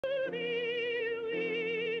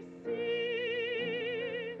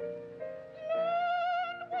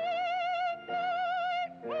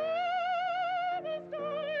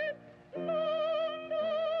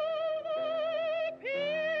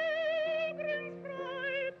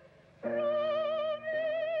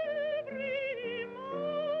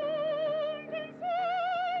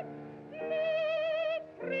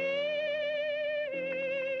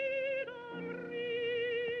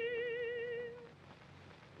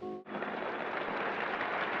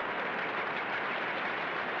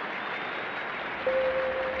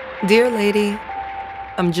Dear lady,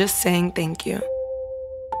 I'm just saying thank you.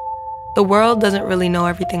 The world doesn't really know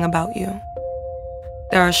everything about you.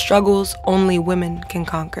 There are struggles only women can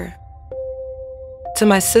conquer. To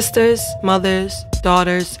my sisters, mothers,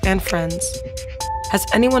 daughters, and friends, has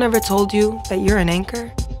anyone ever told you that you're an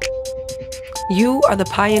anchor? You are the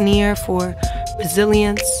pioneer for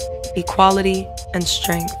resilience, equality, and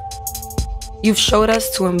strength. You've showed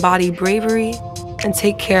us to embody bravery and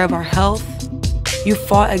take care of our health. You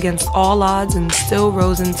fought against all odds and still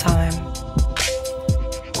rose in time.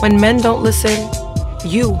 When men don't listen,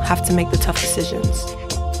 you have to make the tough decisions.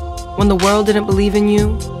 When the world didn't believe in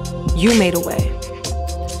you, you made a way.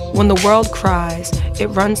 When the world cries, it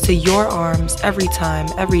runs to your arms every time,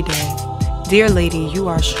 every day. Dear lady, you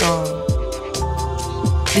are strong.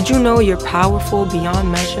 Did you know you're powerful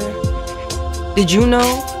beyond measure? Did you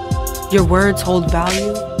know your words hold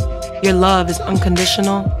value? Your love is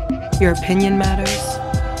unconditional. Your opinion matters.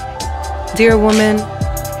 Dear woman,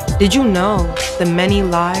 did you know the many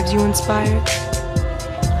lives you inspired?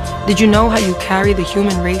 Did you know how you carry the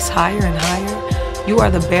human race higher and higher? You are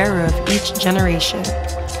the bearer of each generation,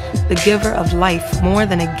 the giver of life more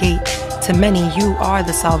than a gate. To many, you are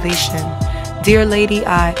the salvation. Dear lady,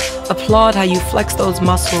 I applaud how you flex those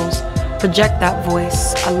muscles, project that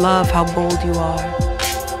voice. I love how bold you are.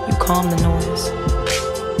 You calm the noise.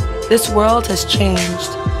 This world has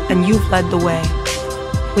changed, and you've led the way.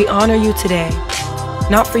 We honor you today,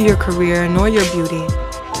 not for your career nor your beauty.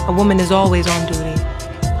 A woman is always on duty.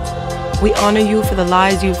 We honor you for the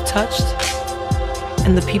lives you've touched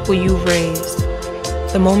and the people you've raised,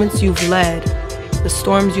 the moments you've led, the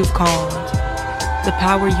storms you've calmed, the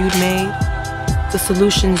power you've made, the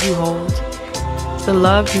solutions you hold, the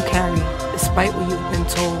love you carry despite what you've been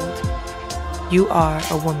told. You are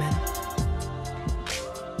a woman.